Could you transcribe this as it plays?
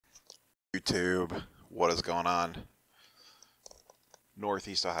YouTube, what is going on?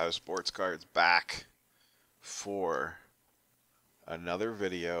 Northeast Ohio Sports Cards back for another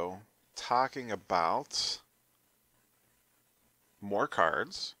video talking about more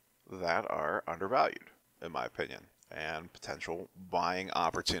cards that are undervalued, in my opinion, and potential buying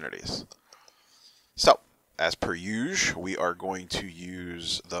opportunities. So, as per usual, we are going to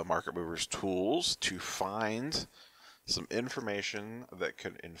use the Market Movers tools to find some information that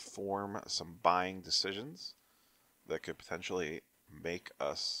could inform some buying decisions that could potentially make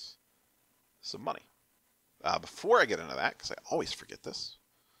us some money. Before I get into that, because I always forget this,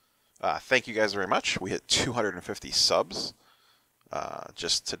 thank you guys very much. We hit 250 subs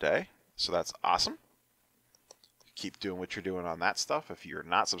just today, so that's awesome. Keep doing what you're doing on that stuff. If you're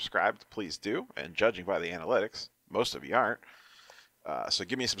not subscribed, please do. And judging by the analytics, most of you aren't. So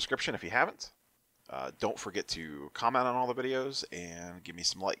give me a subscription if you haven't. Don't forget to comment on all the videos and give me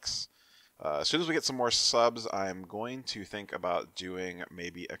some likes. As soon as we get some more subs, I'm going to think about doing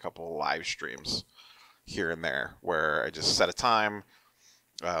maybe a couple live streams here and there where I just set a time,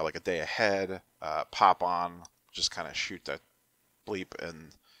 like a day ahead, pop on, just kind of shoot that bleep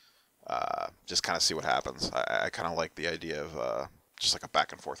and just kind of see what happens. I kind of like the idea of just like a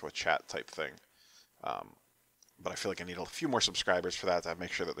back and forth with chat type thing. But I feel like I need a few more subscribers for that to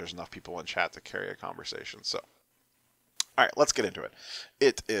make sure that there's enough people in chat to carry a conversation. So, all right, let's get into it.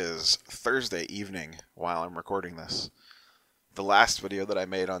 It is Thursday evening while I'm recording this. The last video that I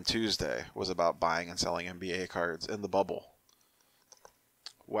made on Tuesday was about buying and selling NBA cards in the bubble.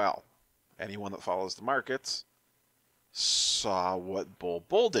 Well, anyone that follows the markets saw what Bol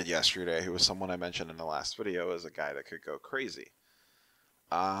Bol did yesterday, who was someone I mentioned in the last video as a guy that could go crazy.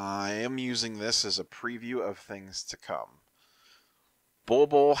 I am using this as a preview of things to come. Bol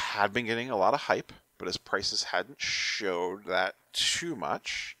Bol had been getting a lot of hype, but his prices hadn't showed that too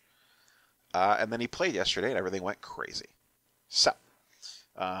much. And then he played yesterday and everything went crazy. So,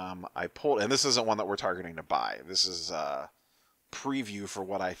 I pulled, and this isn't one that we're targeting to buy. This is a preview for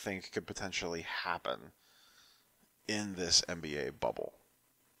what I think could potentially happen in this NBA bubble.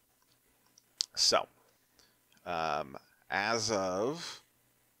 So, as of...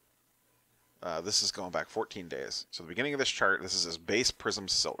 this is going back 14 days. So the beginning of this chart, this is his base Prism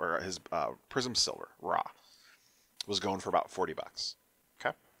Silver, his Prism Silver raw was going for about $40.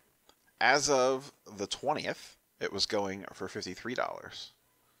 Okay. As of the 20th, it was going for $53.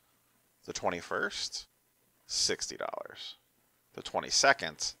 The 21st, $60. The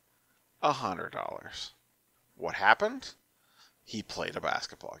 22nd, $100. What happened? He played a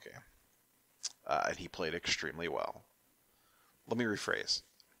basketball game, and he played extremely well. Let me rephrase.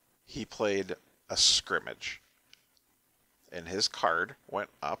 He played a scrimmage, and his card went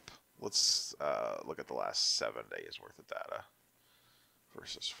up. Let's look at the last 7 days worth of data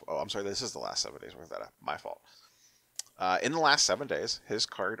versus... Oh, I'm sorry, this is the last 7 days worth of data. My fault. In the last 7 days, his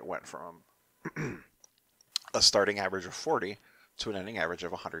card went from a starting average of 40 to an ending average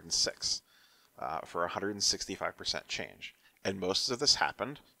of 106 for 165% change. And most of this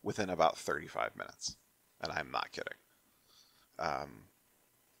happened within about 35 minutes. And I'm not kidding.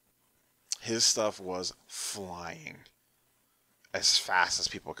 His stuff was flying as fast as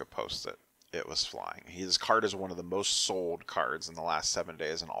people could post it. It was flying. His card is one of the most sold cards in the last 7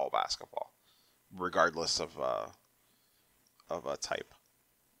 days in all basketball, regardless of a type.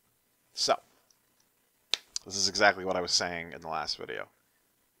 So, this is exactly what I was saying in the last video.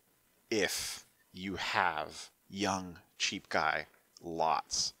 If you have young, cheap guy,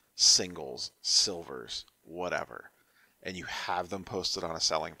 lots, singles, silvers, whatever, and you have them posted on a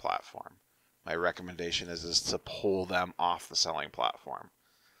selling platform, my recommendation is to pull them off the selling platform.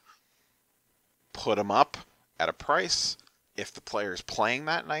 Put them up at a price. If the player is playing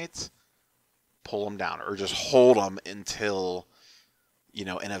that night, pull them down, or just hold them until, you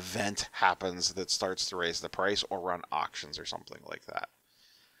know, an event happens that starts to raise the price, or run auctions or something like that.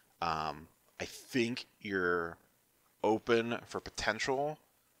 I think you're open for potential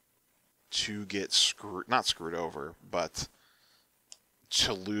to get not screwed over, but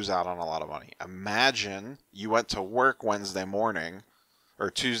to lose out on a lot of money. Imagine you went to work Wednesday morning or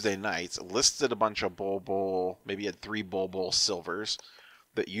Tuesday night, listed a bunch of Bol Bol, maybe you had 3 Bol Bol silvers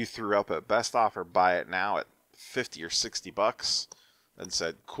that you threw up at best offer, buy it now at 50 or 60 bucks, and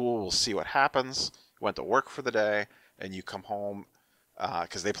said, cool, we'll see what happens. Went to work for the day, and you come home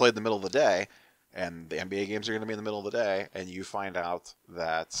because they played in the middle of the day, and the NBA games are going to be in the middle of the day, and you find out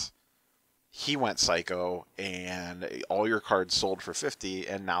that he went psycho and all your cards sold for 50,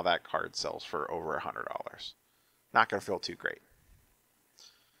 and now that card sells for over $100. Not going to feel too great.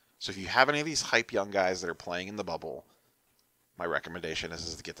 So if you have any of these hype young guys that are playing in the bubble, my recommendation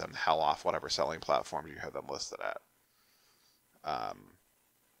is to get them the hell off whatever selling platforms you have them listed at.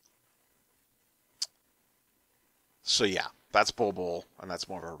 So yeah, that's Bol Bol, and that's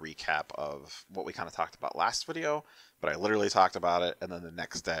more of a recap of what we kind of talked about last video, but I literally talked about it, and then the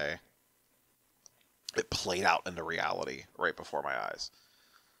next day, it played out into reality right before my eyes.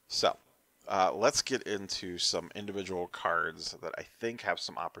 So, let's get into some individual cards that I think have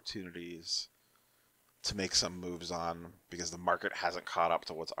some opportunities to make some moves on, because the market hasn't caught up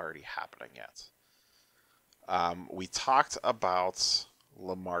to what's already happening yet. We talked about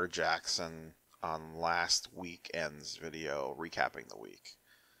Lamar Jackson on last weekend's video, recapping the week.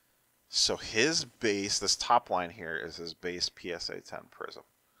 So his base, this top line here is his base PSA 10 Prism.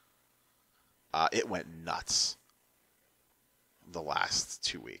 It went nuts the last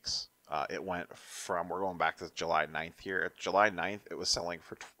 2 weeks. It went from, we're going back to July 9th here. At July 9th, it was selling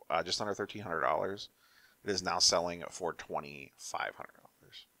for just under $1,300. It is now selling for $2,500.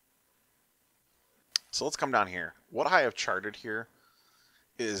 So let's come down here. What I have charted here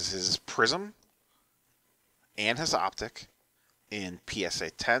is his Prism and his Optic in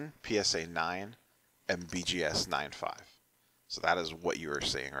PSA 10, PSA 9, and BGS 9.5. So that is what you are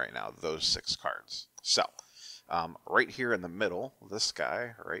seeing right now, those 6 cards. So, right here in the middle, this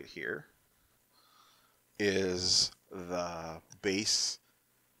guy right here is the base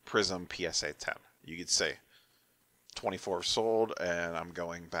Prism PSA 10. You could say 24 sold, and I'm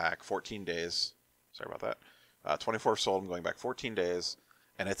going back 14 days. Sorry about that. 24 sold, I'm going back 14 days,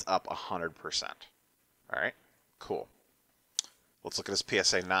 and it's up 100%. All right, cool. Let's look at his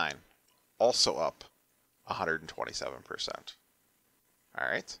PSA 9, also up 127%. All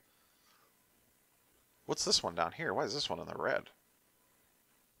right. What's this one down here? Why is this one in the red?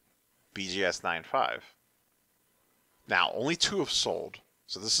 BGS 9.5. Now, only 2 have sold,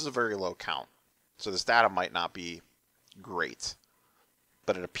 so this is a very low count. So this data might not be great,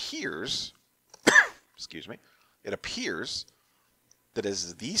 but it appears, excuse me, it appears that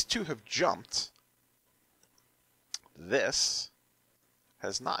as these 2 have jumped, this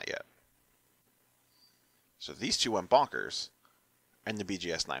has not yet. So these 2 went bonkers, and the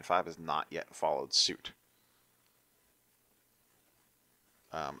BGS 9.5 has not yet followed suit.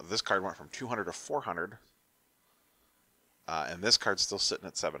 This card went from 200 to 400, and this card's still sitting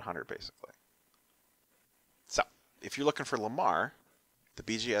at 700 basically. So, if you're looking for Lamar, the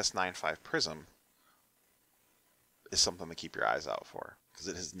BGS 9.5 Prism is something to keep your eyes out for, because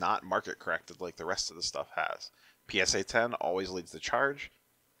it has not market corrected like the rest of the stuff has. PSA 10 always leads the charge.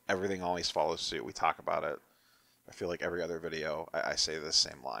 Everything always follows suit. We talk about it. I feel like every other video I say this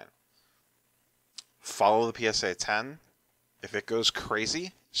same line. Follow the PSA 10. If it goes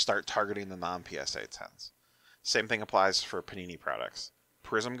crazy, start targeting the non-PSA 10s. Same thing applies for Panini products.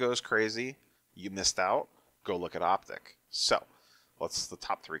 Prism goes crazy, you missed out, go look at Optic. So, what's the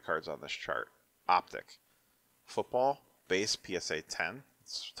top 3 cards on this chart? Optic. Football, base PSA 10,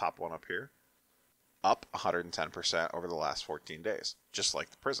 it's top one up here. Up 110% over the last 14 days, just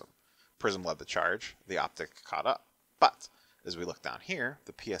like the Prism. Prism led the charge, the Optic caught up. But, as we look down here,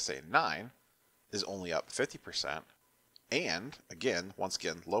 the PSA 9 is only up 50%, and, again, once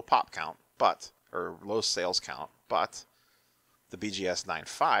again, low pop count, or low sales count, but the BGS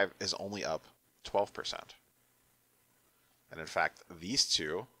 9.5 is only up 12%. And in fact, these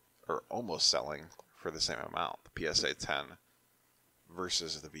 2 are almost selling for the same amount, the PSA 10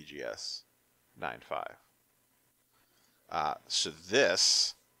 versus the BGS 9.5. So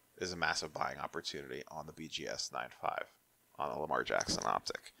this is a massive buying opportunity on the BGS 9.5 on the Lamar Jackson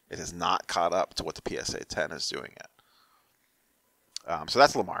Optic. It has not caught up to what the PSA 10 is doing yet. So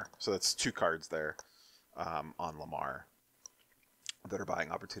that's Lamar. So that's 2 cards there on Lamar that are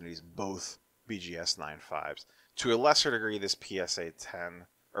buying opportunities, both BGS 9.5s. To a lesser degree, this PSA 10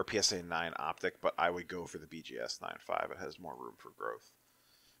 or PSA 9 Optic, but I would go for the BGS 9.5. It has more room for growth.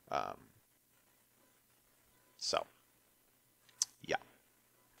 So, yeah.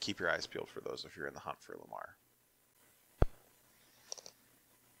 Keep your eyes peeled for those if you're in the hunt for Lamar.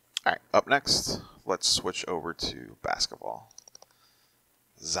 All right, up next, let's switch over to basketball.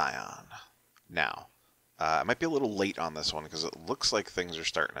 Zion. Now, I might be a little late on this one because it looks like things are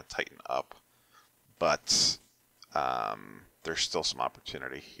starting to tighten up, but there's still some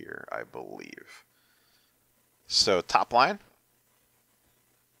opportunity here, I believe. So, top line,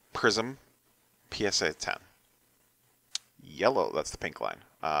 Prism, PSA 10. Yellow, that's the pink line.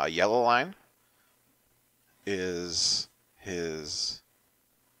 Yellow line is his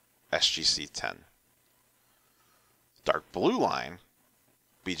SGC 10. Dark blue line,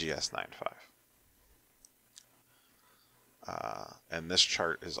 BGS 9.5. And this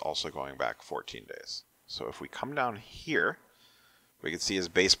chart is also going back 14 days. So if we come down here, We can see his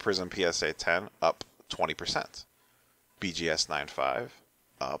base Prism PSA 10 up 20%. BGS 9.5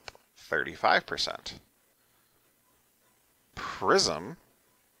 up 35%. Prism,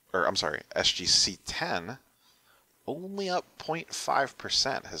 or I'm sorry, SGC 10 only up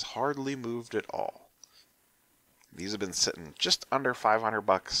 0.5%, has hardly moved at all. These have been sitting just under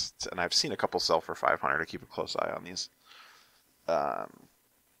 $500, and I've seen a couple sell for $500 to keep a close eye on these.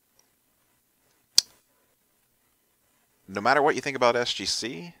 No matter what you think about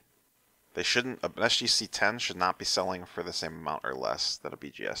SGC, they shouldn't. An SGC 10 should not be selling for the same amount or less than a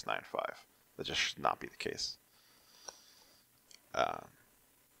BGS 9.5. That just should not be the case.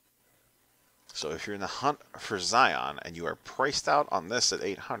 So if you're in the hunt for Zion and you are priced out on this at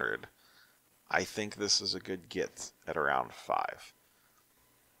 800, I think this is a good get at around 5.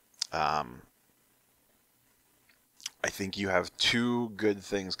 I think you have two good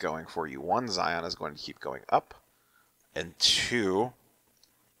things going for you. One, Zion is going to keep going up. And two,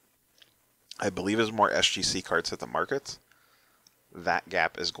 I believe as more SGC cards hit the market, that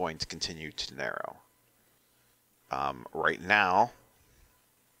gap is going to continue to narrow. Right now,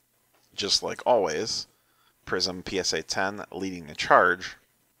 just like always, Prism PSA 10 leading the charge,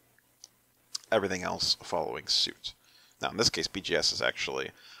 everything else following suit. Now, in this case, BGS is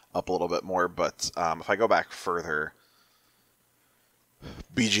actually up a little bit more, but if I go back further,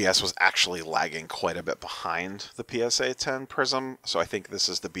 BGS was actually lagging quite a bit behind the PSA 10 Prism, so I think this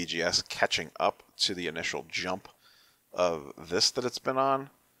is the BGS catching up to the initial jump of this that it's been on.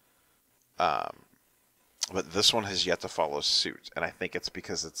 But this one has yet to follow suit, and I think it's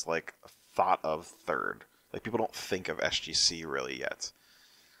because it's like thought of third. Like, people don't think of SGC really yet.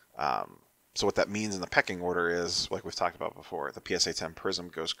 So what that means in the pecking order is, like we've talked about before, the PSA 10 Prism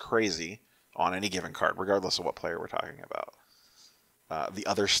goes crazy on any given card, regardless of what player we're talking about. The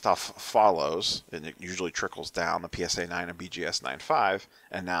other stuff follows, and it usually trickles down, the PSA 9 and BGS 9.5,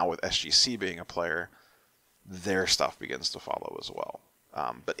 and now with SGC being a player, their stuff begins to follow as well.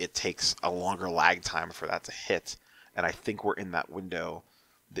 But it takes a longer lag time for that to hit, and I think we're in that window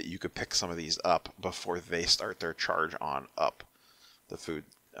that you could pick some of these up before they start their charge on up the food,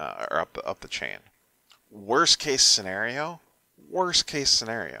 or up the chain. Worst case scenario, you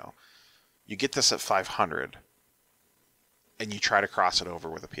get this at 500, and you try to cross it over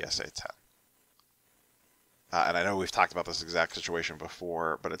with a PSA 10. And I know we've talked about this exact situation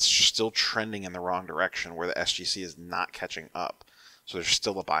before, but it's still trending in the wrong direction where the SGC is not catching up. So there's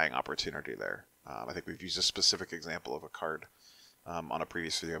still a buying opportunity there. I think we've used a specific example of a card on a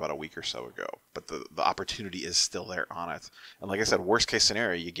previous video about a week or so ago. But the opportunity is still there on it. And like I said, worst case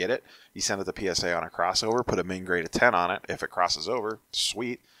scenario, you get it, you send it to PSA on a crossover, put a min grade of 10 on it. If it crosses over,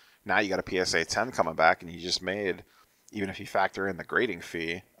 sweet. Now you got a PSA 10 coming back, and you just made, even if you factor in the grading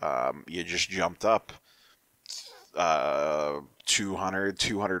fee, you just jumped up $200,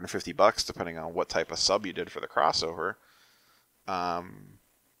 $250, depending on what type of sub you did for the crossover.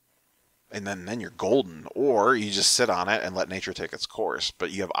 And then you're golden, or you just sit on it and let nature take its course.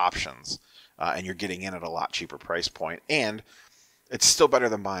 But you have options, and you're getting in at a lot cheaper price point. And it's still better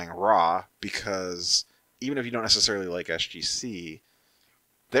than buying raw, because even if you don't necessarily like SGC,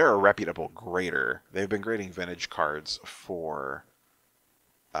 they're a reputable grader. They've been grading vintage cards for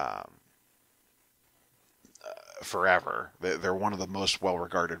forever. They're one of the most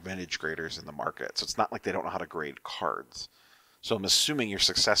well-regarded vintage graders in the market. So it's not like they don't know how to grade cards. So I'm assuming your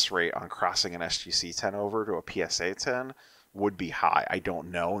success rate on crossing an SGC 10 over to a PSA 10 would be high. I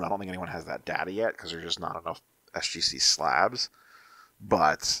don't know, and I don't think anyone has that data yet because there's just not enough SGC slabs.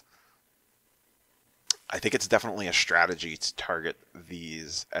 But I think it's definitely a strategy to target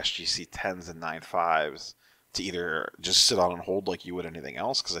these SGC 10s and 9.5s to either just sit on and hold like you would anything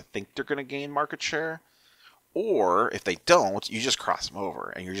else, because I think they're going to gain market share. Or if they don't, you just cross them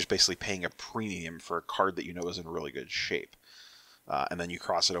over, and you're just basically paying a premium for a card that you know is in really good shape. And then you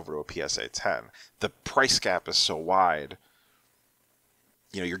cross it over to a PSA 10. The price gap is so wide,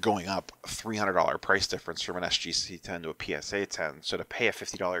 you're going up $300 price difference from an SGC 10 to a PSA 10. So to pay a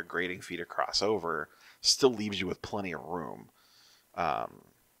 $50 grading fee to cross over still leaves you with plenty of room to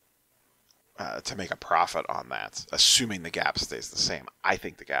make a profit on that, assuming the gap stays the same. I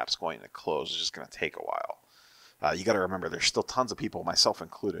think the gap's going to close. It's just going to take a while. You got to remember, there's still tons of people, myself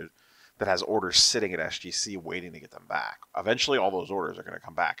included, that has orders sitting at SGC waiting to get them back. Eventually, all those orders are going to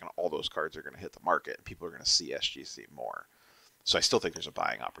come back, and all those cards are going to hit the market, and people are going to see SGC more. So I still think there's a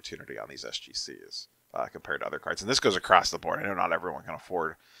buying opportunity on these SGCs compared to other cards. And this goes across the board. I know not everyone can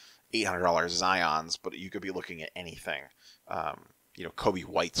afford $800 Zions, but you could be looking at anything. Kobe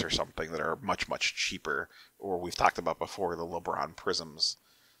Whites or something that are much, much cheaper. Or we've talked about before, the LeBron Prisms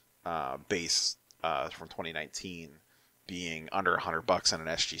base from 2019 being under $100 in an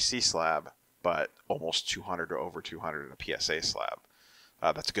SGC slab, but almost 200 to over 200 in a PSA slab.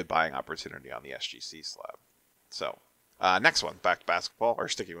 That's a good buying opportunity on the SGC slab. So, next one, back to basketball, or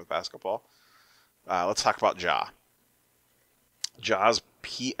sticking with basketball. Let's talk about Ja. Ja's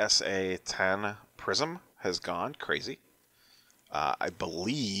PSA 10 Prism has gone crazy. I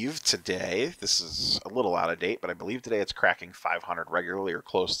believe today, this is a little out of date, but I believe today it's cracking 500 regularly or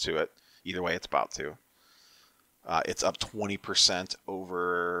close to it. Either way, it's about to. It's up 20%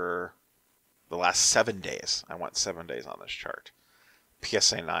 over the last 7 days. I went 7 days on this chart.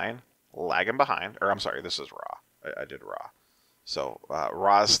 PSA 9 lagging behind, or I'm sorry, this is raw. I did raw. So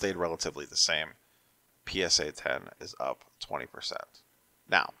raw stayed relatively the same. PSA 10 is up 20%.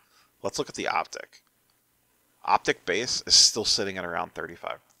 Now, let's look at the optic. Optic base is still sitting at around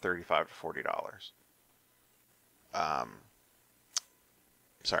 $35 to $40.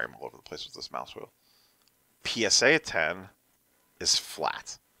 Sorry, I'm all over the place with this mouse wheel. PSA 10 is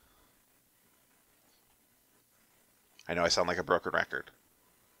flat. I know I sound like a broken record.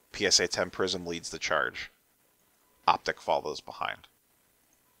 PSA 10 Prism leads the charge. Optic follows behind.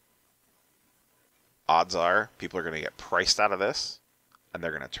 Odds are people are going to get priced out of this, and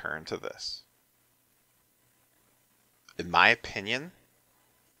they're going to turn to this. In my opinion,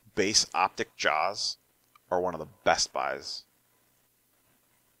 base optic Jaws are one of the best buys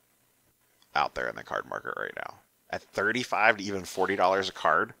out there in the card market right now. At $35 to even $40 a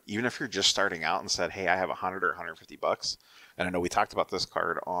card, even if you're just starting out and said, hey, I have $100 or $150, and I know we talked about this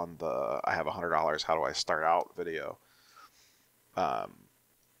card on the I have $100, how do I start out video.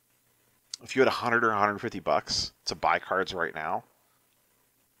 If you had $100 or $150 to buy cards right now,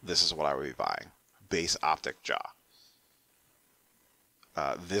 this is what I would be buying. Base optic Ja.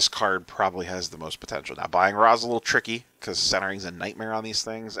 This card probably has the most potential. Now, buying raw is a little tricky because centering's a nightmare on these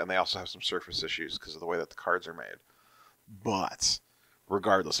things, and they also have some surface issues because of the way that the cards are made. But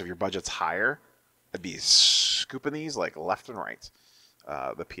regardless, if your budget's higher, I'd be scooping these like left and right.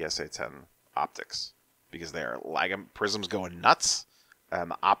 The PSA 10 optics, because they are lagging. Prism's going nuts, and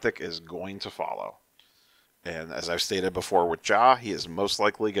the optic is going to follow. And as I've stated before with Ja, he is most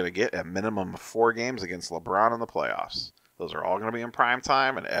likely going to get a minimum of 4 games against LeBron in the playoffs. Those are all going to be in prime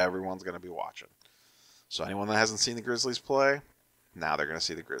time, and everyone's going to be watching. So anyone that hasn't seen the Grizzlies play, now they're going to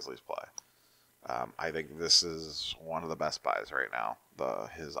see the Grizzlies play. I think this is one of the best buys right now,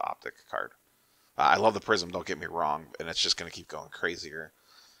 his optic card. I love the Prism, don't get me wrong, and it's just going to keep going crazier.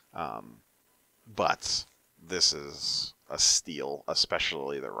 But this is a steal,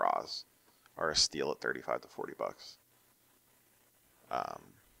 especially the Raws are a steal at $35 to $40.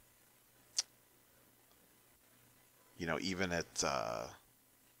 You know, even at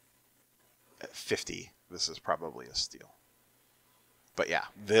 50, this is probably a steal. But yeah,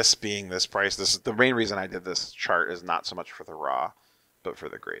 this being this price, this is the main reason I did this chart is not so much for the raw, but for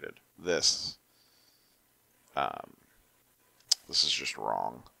the graded. This is just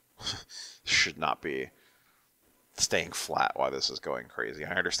wrong. Should not be staying flat while this is going crazy.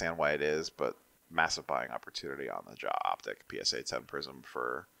 I understand why it is, but massive buying opportunity on the Jaw Optic PSA 10 Prism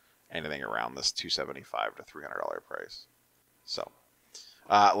for anything around this $275 to $300 price. So,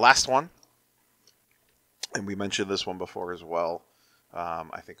 last one, and we mentioned this one before as well.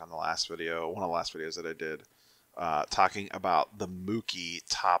 I think on the last video, one of the last videos that I did, talking about the Mookie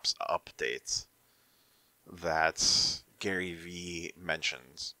Topps updates that Gary V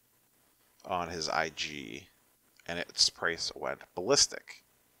mentions on his IG, and its price went ballistic.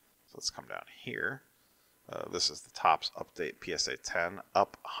 So let's come down here. This is the Topps update PSA 10,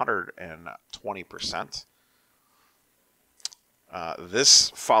 up 120%. This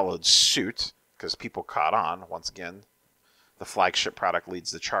followed suit because people caught on. Once again, the flagship product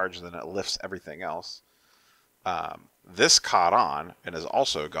leads the charge, and then it lifts everything else. This caught on and has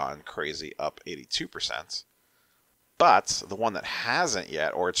also gone crazy, up 82%. But the one that hasn't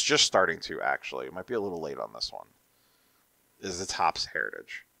yet, or it's just starting to actually, it might be a little late on this one, is the Topps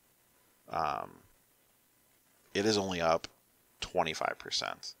Heritage. It is only up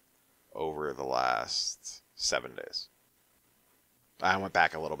 25% over the last 7 days. I went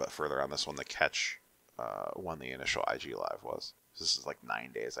back a little bit further on this one to catch when the initial IG Live was. This is like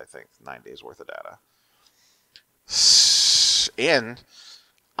 9 days, I think. 9 days worth of data. And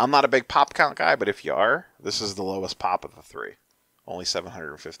I'm not a big pop count guy, but if you are, this is the lowest pop of the 3. Only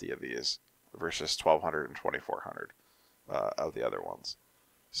 750 of these versus 1,200 and 2,400 of the other ones.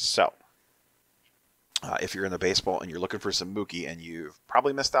 So, if you're in the baseball and you're looking for some Mookie and you've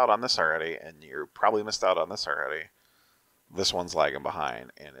probably missed out on this already, this one's lagging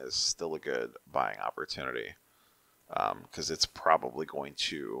behind and is still a good buying opportunity because it's probably going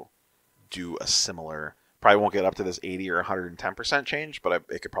to do a similar Probably won't get up to this 80 or 110% change, but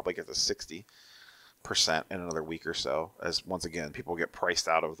it could probably get to 60% in another week or so, as once again people get priced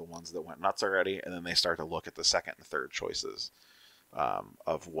out of the ones that went nuts already, and then they start to look at the second and third choices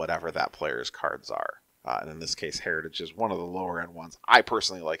of whatever that player's cards are. And in this case, Heritage is one of the lower end ones. I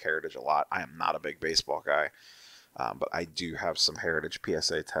personally like Heritage a lot. I am not a big baseball guy, but I do have some Heritage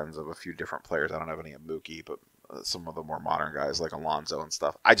PSA 10s of a few different players. I don't have any of Mookie, but some of the more modern guys like Alonso and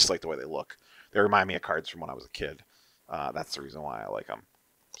stuff. I just like the way they look. They remind me of cards from when I was a kid. That's the reason why I like them.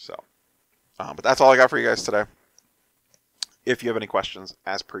 So, but that's all I got for you guys today. If you have any questions,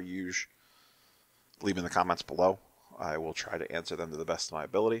 as per usual, leave in the comments below. I will try to answer them to the best of my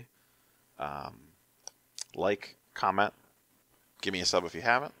ability. Like, comment, give me a sub if you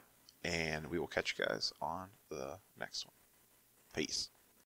haven't, and we will catch you guys on the next one. Peace.